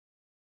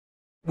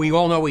We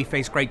all know we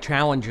face great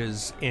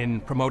challenges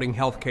in promoting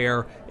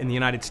healthcare in the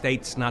United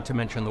States, not to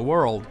mention the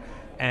world,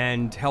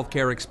 and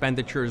healthcare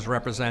expenditures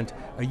represent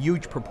a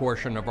huge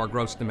proportion of our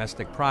gross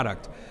domestic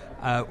product.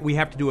 We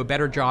have to do a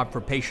better job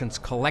for patients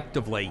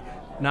collectively,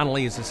 not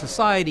only as a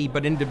society,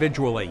 but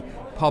individually,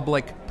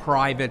 public,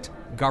 private,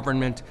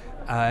 government,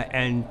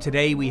 and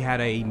today we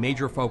had a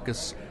major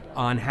focus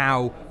on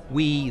how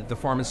we, the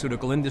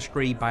pharmaceutical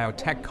industry,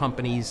 biotech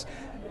companies,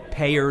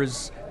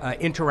 payers,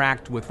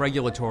 interact with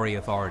regulatory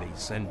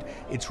authorities. And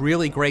it's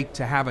really great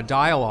to have a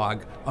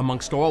dialogue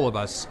amongst all of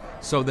us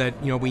so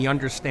that we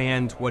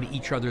understand what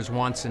each other's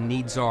wants and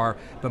needs are,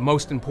 but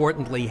most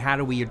importantly, how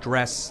do we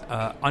address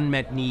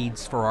unmet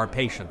needs for our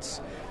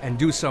patients and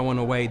do so in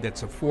a way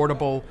that's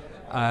affordable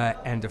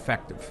and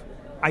effective.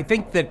 I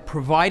think that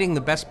providing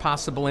the best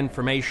possible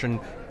information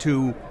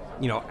to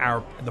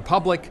the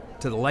public,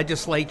 to the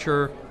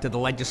legislature, to the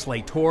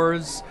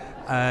legislators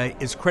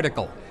is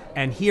critical.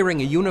 And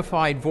hearing a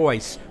unified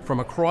voice from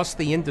across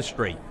the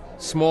industry,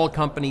 small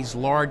companies,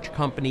 large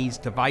companies,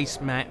 device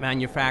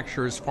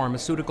manufacturers,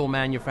 pharmaceutical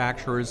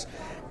manufacturers,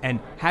 and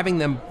having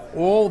them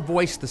all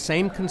voice the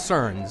same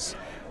concerns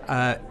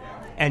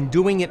and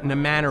doing it in a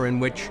manner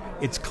in which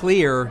it's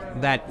clear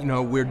that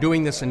we're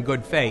doing this in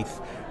good faith,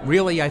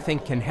 really I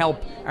think can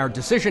help our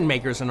decision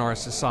makers in our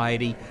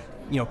society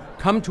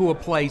come to a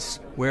place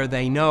where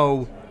they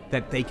know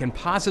that they can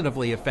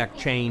positively affect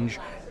change,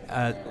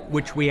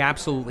 which we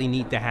absolutely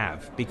need to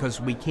have, because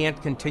we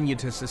can't continue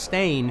to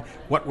sustain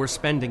what we're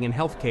spending in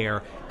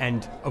healthcare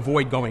and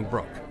avoid going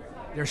broke.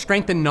 There's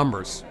strength in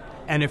numbers,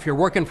 and if you're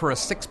working for a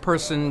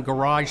 6-person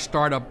garage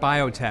startup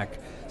biotech,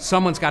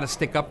 someone's got to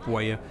stick up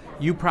for you.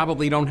 You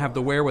probably don't have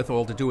the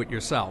wherewithal to do it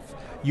yourself.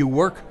 You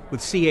work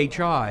with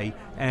CHI,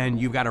 and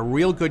you've got a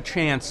real good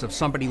chance of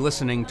somebody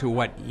listening to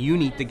what you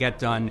need to get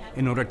done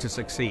in order to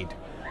succeed.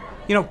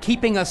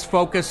 Keeping us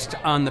focused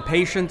on the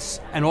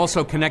patients and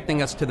also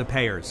connecting us to the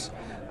payers.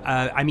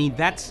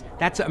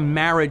 That's a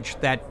marriage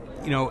that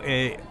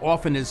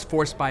often is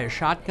forced by a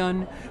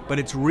shotgun, but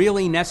it's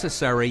really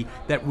necessary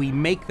that we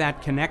make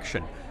that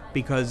connection,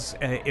 because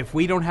if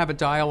we don't have a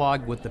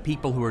dialogue with the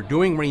people who are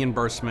doing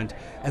reimbursement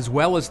as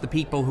well as the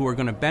people who are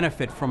going to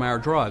benefit from our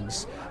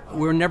drugs,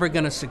 we're never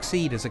going to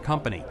succeed as a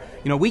company.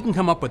 We can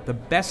come up with the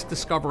best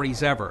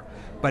discoveries ever,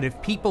 but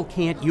if people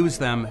can't use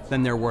them,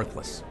 then they're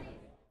worthless.